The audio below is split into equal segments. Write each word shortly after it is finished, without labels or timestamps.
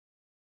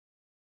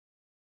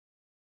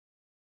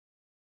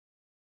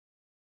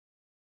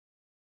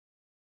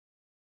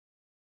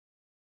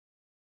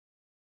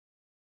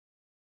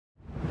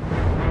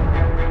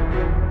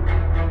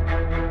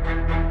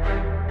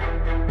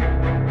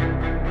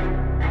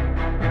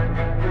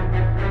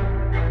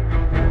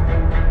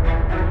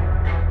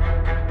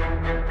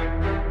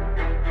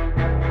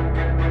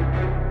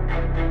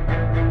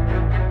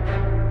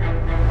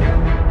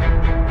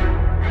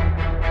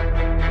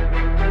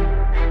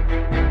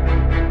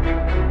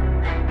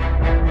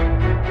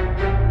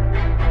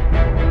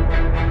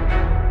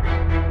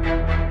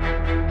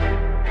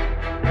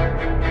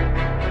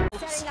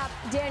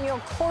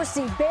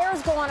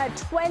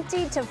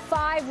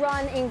20-5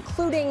 run,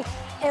 including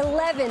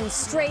 11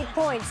 straight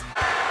points.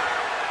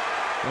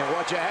 And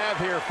what you have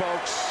here,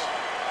 folks,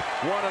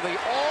 one of the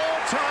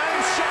all-time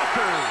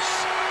shockers.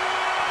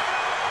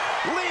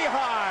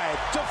 Lehigh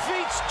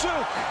defeats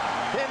Duke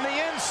in the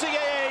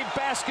NCAA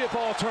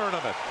basketball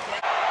tournament.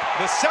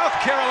 The South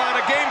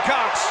Carolina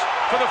Gamecocks,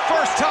 for the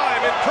first time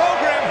in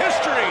program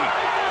history,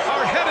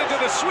 are headed to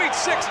the Sweet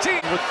 16.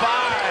 With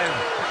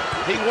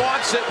 5, he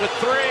wants it with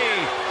 3,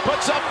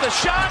 puts up the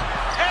shot,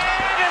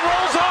 and it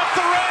rolls off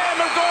the rim.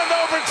 They're going to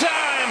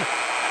overtime.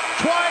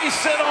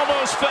 Twice it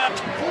almost fell.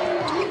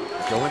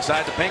 Go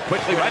inside the paint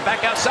quickly, right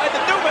back outside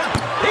to Newman.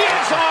 He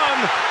is on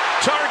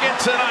target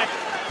tonight.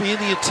 Be in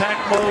the attack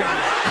mode,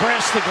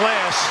 press the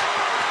glass.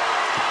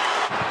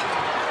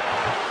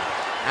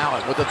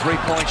 Allen with the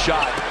three-point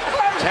shot.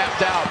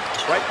 Tapped out,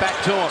 right back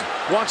to him.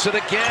 Wants it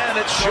again,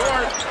 it's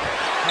short.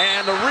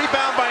 And the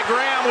rebound by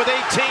Graham with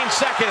 18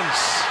 seconds.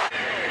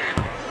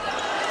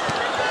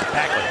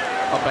 Bagley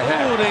up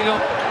ahead. Oh, there you go.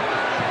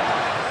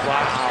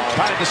 Wow.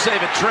 Trying to save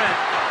it, Trent.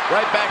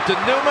 Right back to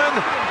Newman.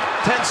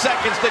 10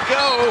 seconds to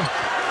go.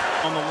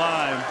 On the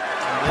line.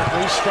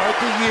 We start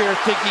the year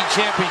thinking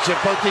championship,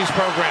 both these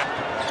programs.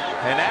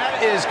 And that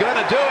is going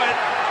to do it.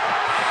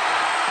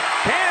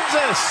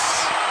 Kansas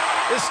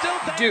is still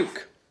down.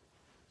 Duke.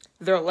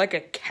 They're like a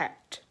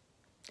cat,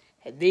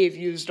 and they've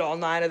used all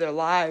 9 of their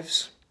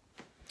lives.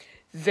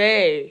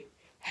 They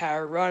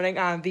are running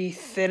on the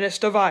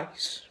thinnest of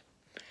ice.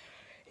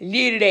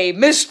 Needed a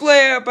missed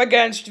layup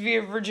against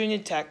Virginia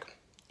Tech.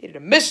 Needed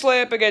a missed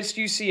layup against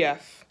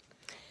UCF.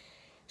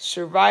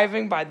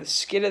 Surviving by the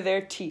skin of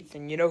their teeth.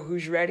 And you know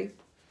who's ready?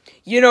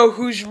 You know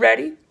who's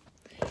ready?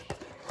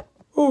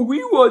 Oh,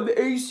 we won the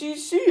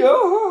ACC.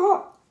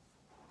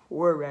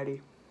 We're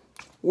ready.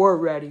 We're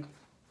ready.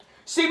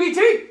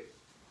 CBT!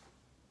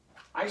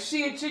 I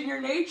see it's in your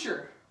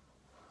nature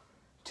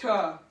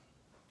to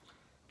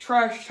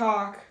trash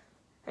talk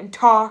and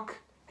talk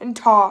and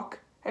talk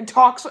and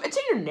talk. So it's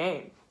in your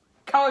name.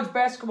 College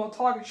basketball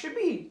talk, it should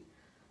be.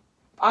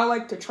 I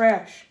like to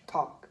trash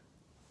talk.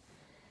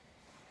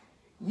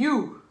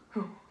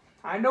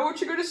 I know what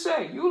you're going to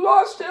say. You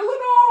lost to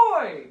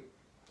Illinois.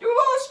 You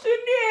lost to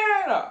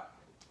Indiana.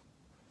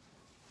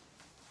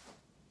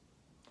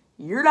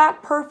 You're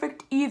not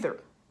perfect either.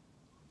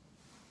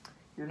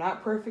 You're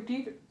not perfect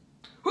either.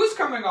 Who's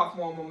coming off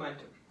more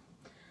momentum?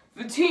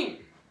 The team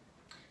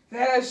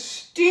that has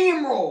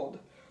steamrolled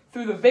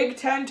through the Big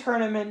Ten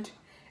tournament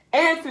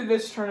and through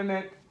this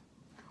tournament,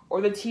 or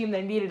the team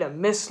that needed a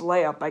missed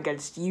layup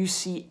against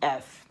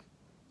UCF?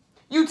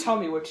 You tell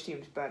me which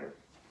team's better.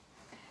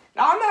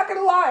 Now, I'm not going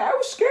to lie. I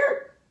was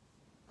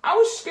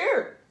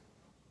scared.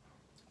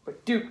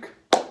 But Duke,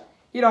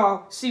 you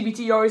know,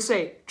 CBT always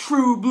say,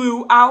 true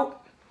blue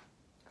out.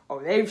 Oh,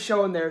 they've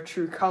shown their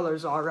true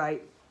colors, all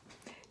right.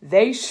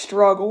 They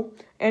struggle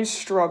and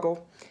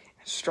struggle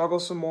and struggle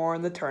some more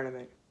in the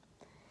tournament.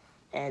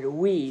 And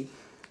we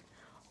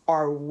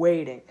are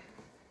waiting.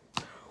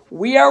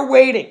 We are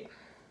waiting.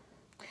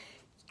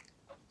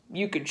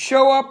 You can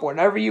show up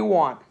whenever you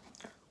want.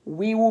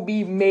 We will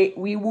be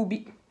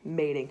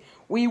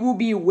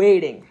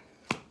waiting.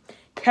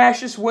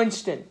 Cassius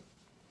Winston.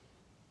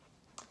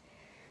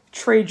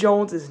 Trey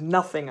Jones is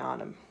nothing on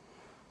him.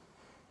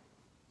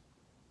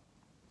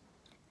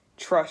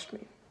 Trust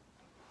me.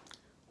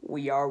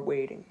 We are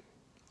waiting.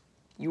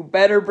 You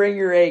better bring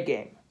your A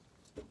game,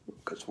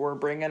 because we're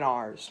bringing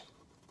ours.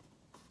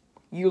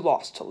 You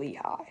lost to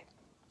Lehigh.